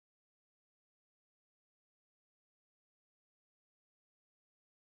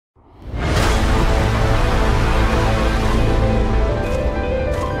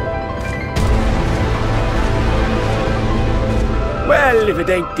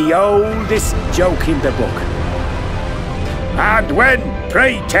ain't the oldest joke in the book. And when,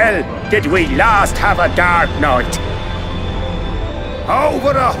 pray tell, did we last have a dark night?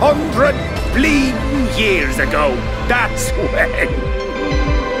 Over 100 bleeding years ago, that's when.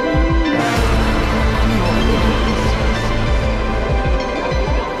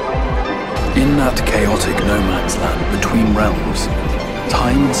 In that chaotic no man's land between realms,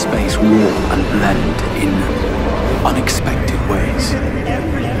 time and space warp and blend in unexpected ways.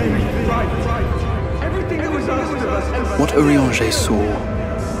 What Urianger saw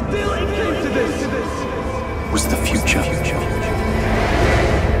was the future.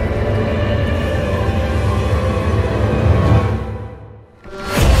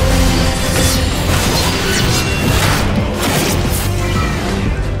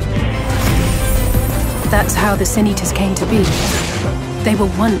 That's how the Sin Eaters came to be. They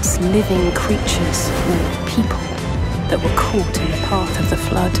were once living creatures, or people, that were caught in the path of the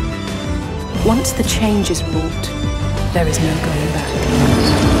flood. Once the change is wrought, there is no going back.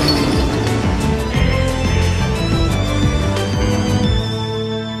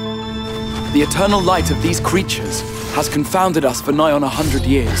 The eternal light of these creatures has confounded us for nigh on 100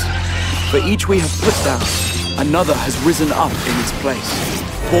 years. For each we have put down, another has risen up in its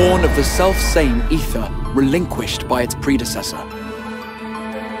place, born of the self-same ether, relinquished by its predecessor.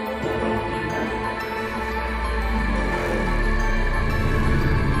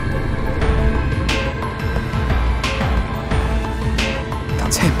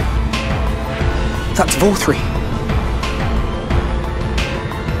 That's him. That's Vorthree.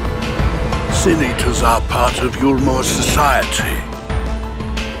 Sin Eaters are part of Yulmor's society,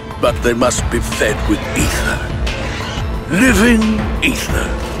 but they must be fed with ether. Living ether.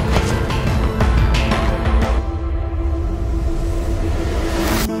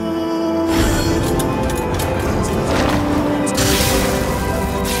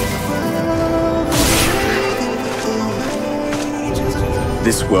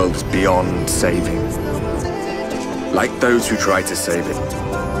 This world is beyond saving. Like those who try to save it.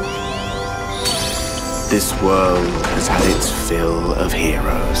 This world has had its fill of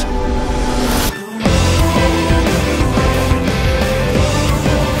heroes.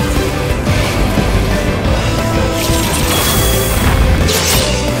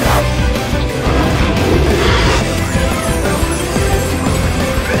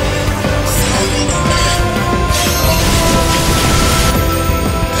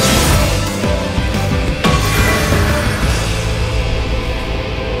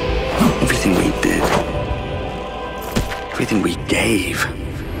 Everything we did, everything we gave,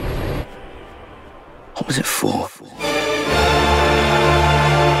 what was it for?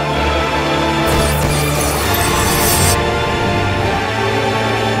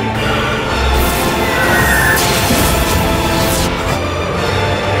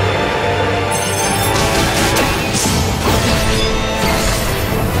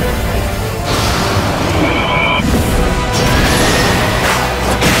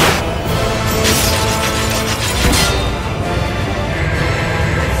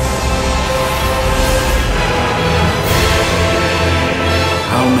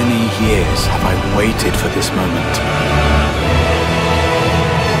 Years have I waited for this moment.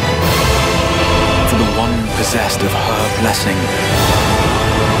 For the one possessed of her blessing.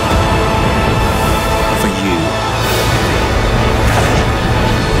 For you.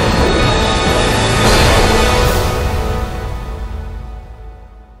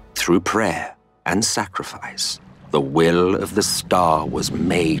 Through prayer and sacrifice, the will of the star was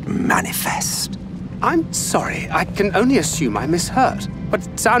made manifest. I'm sorry, I can only assume I misheard. But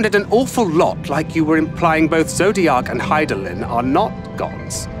it sounded an awful lot like you were implying both Zodiac and Hydaelyn are not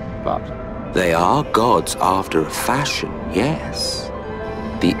gods, but... They are gods after a fashion, yes.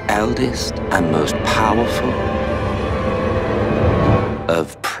 The eldest and most powerful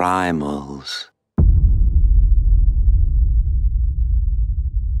of primals.